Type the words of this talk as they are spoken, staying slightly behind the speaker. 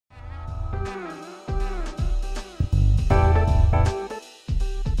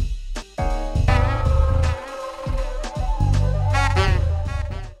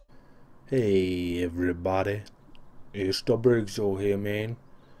Hey everybody, it's the Briggsall here, man.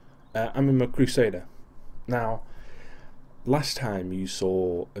 I'm in my Crusader. Now, last time you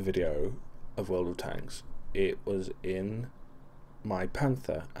saw a video of World of Tanks, it was in my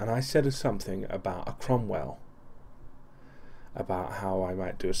Panther, and I said something about a Cromwell, about how I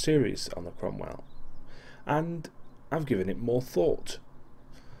might do a series on the Cromwell, and I've given it more thought.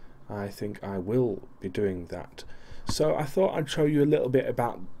 I think I will be doing that. So I thought I'd show you a little bit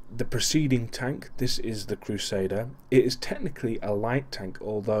about the preceding tank. This is the Crusader. It is technically a light tank,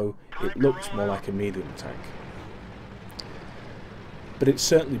 although it looks more like a medium tank. But it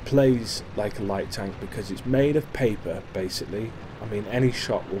certainly plays like a light tank because it's made of paper, basically. I mean, any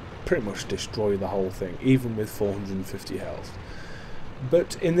shot will pretty much destroy the whole thing, even with 450 health.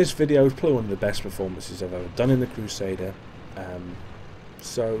 But in this video, it's probably one of the best performances I've ever done in the Crusader.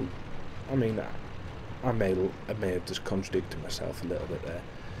 So, I mean, I may have just contradicted myself a little bit there.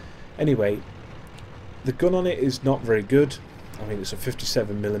 Anyway, the gun on it is not very good. I mean, it's a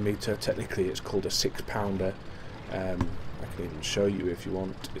 57mm. Technically, it's called a 6-pounder. I can even show you if you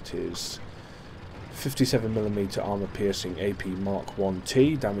want. It is 57mm armor-piercing AP Mark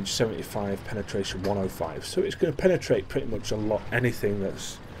 1T, damage 75, penetration 105. So it's going to penetrate pretty much anything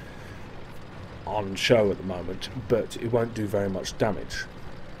that's on show at the moment, but it won't do very much damage.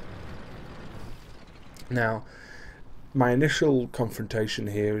 Now, my initial confrontation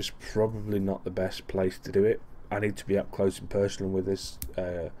here is probably not the best place to do it. I need to be up close and personal with this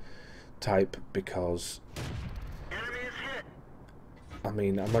type because, I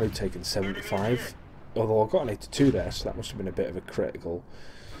mean, I'm only taking 75, although I got an 82 there, so that must have been a bit of a critical.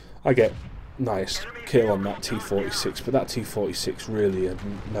 I get nice kill on that T46, but that T46 really had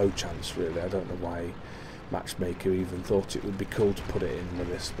no chance, really. I don't know why Matchmaker even thought it would be cool to put it in with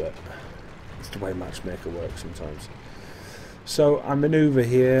this, but it's the way Matchmaker works sometimes. So I manoeuvre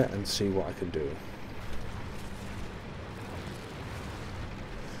here and see what I can do.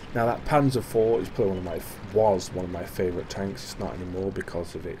 Now that Panzer IV is probably was one of my favourite tanks. It's not anymore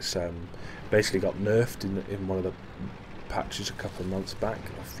because of its basically got nerfed in one of the patches a couple of months back,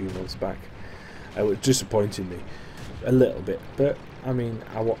 a few months back. It disappointed me a little bit, but I mean,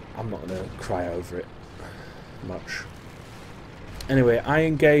 I'm not going to cry over it much. Anyway, I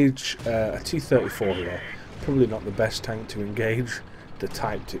engage a T-34 here. Probably not the best tank to engage, the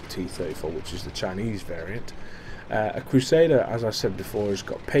Type T-34, which is the Chinese variant. A Crusader, as I said before, has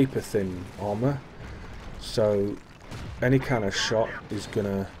got paper-thin armour, so any kind of shot is going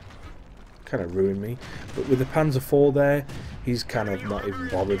to kind of ruin me. But with the Panzer IV there, he's kind of not even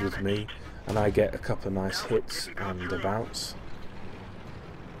bothered with me, and I get a couple of nice hits and a bounce.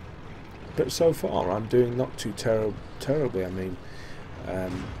 But so far, I'm doing not too terribly. I mean,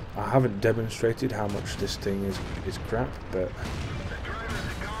 I haven't demonstrated how much this thing is crap, but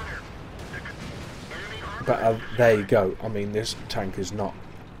there you go. I mean, this tank is not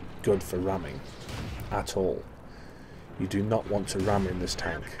good for ramming at all. You do not want to ram in this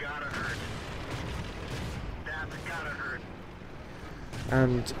tank.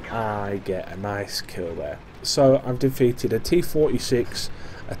 And I get a nice kill there. So I've defeated a T-46,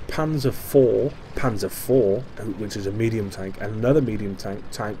 a Panzer IV, which is a medium tank, and another medium tank,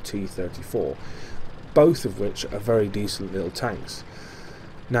 Type T-34, both of which are very decent little tanks.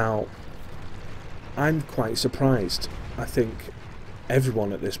 Now, I'm quite surprised. I think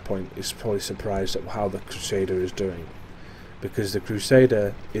everyone at this point is probably surprised at how the Crusader is doing, because the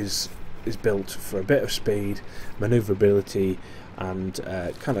Crusader is built for a bit of speed, manoeuvrability, and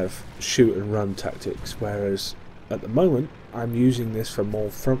kind of shoot and run tactics, whereas at the moment I'm using this for more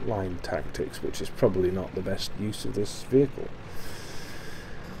frontline tactics, which is probably not the best use of this vehicle.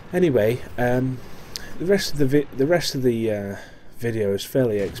 Anyway, the rest of the video is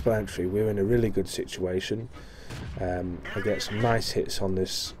fairly explanatory. We're in a really good situation. I get some nice hits on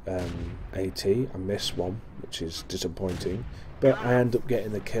this AT. I miss one, which is disappointing, but I end up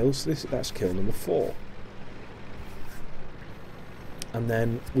getting the kill. So that's kill number 4. And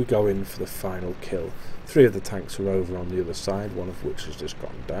then we go in for the final kill. 3 of the tanks are over on the other side, one of which has just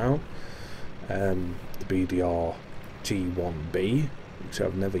gone down. The BDR G1B, which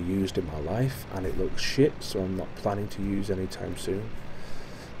I've never used in my life, and it looks shit, so I'm not planning to use anytime soon.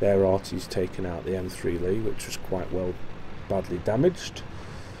 Their arty's taken out the M3 Lee, which was quite badly damaged.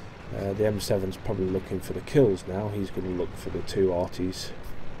 The M7's probably looking for the kills now. He's going to look for the 2 arties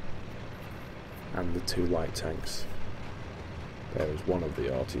and the 2 light tanks. There is one of the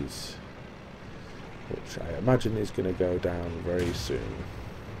arties, which I imagine is going to go down very soon.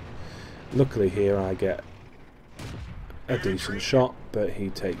 Luckily here I get a decent shot, but he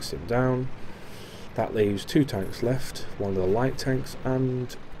takes him down. That leaves 2 tanks left, one of the light tanks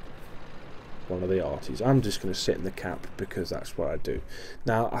and one of the arties. I'm just going to sit in the cap because that's what I do.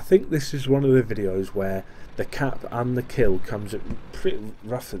 Now I think this is one of the videos where the cap and the kill comes at pretty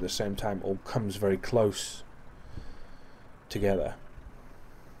roughly the same time, or comes very close together.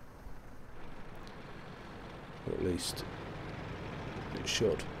 Or at least it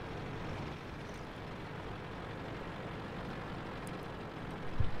should.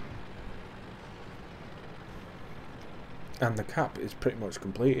 And the cap is pretty much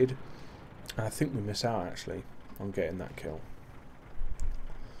completed. And I think we miss out actually on getting that kill,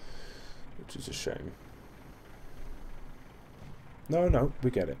 which is a shame. No, we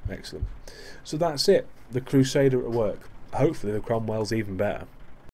get it. Excellent. So that's it. The Crusader at work. Hopefully the Cromwell's even better.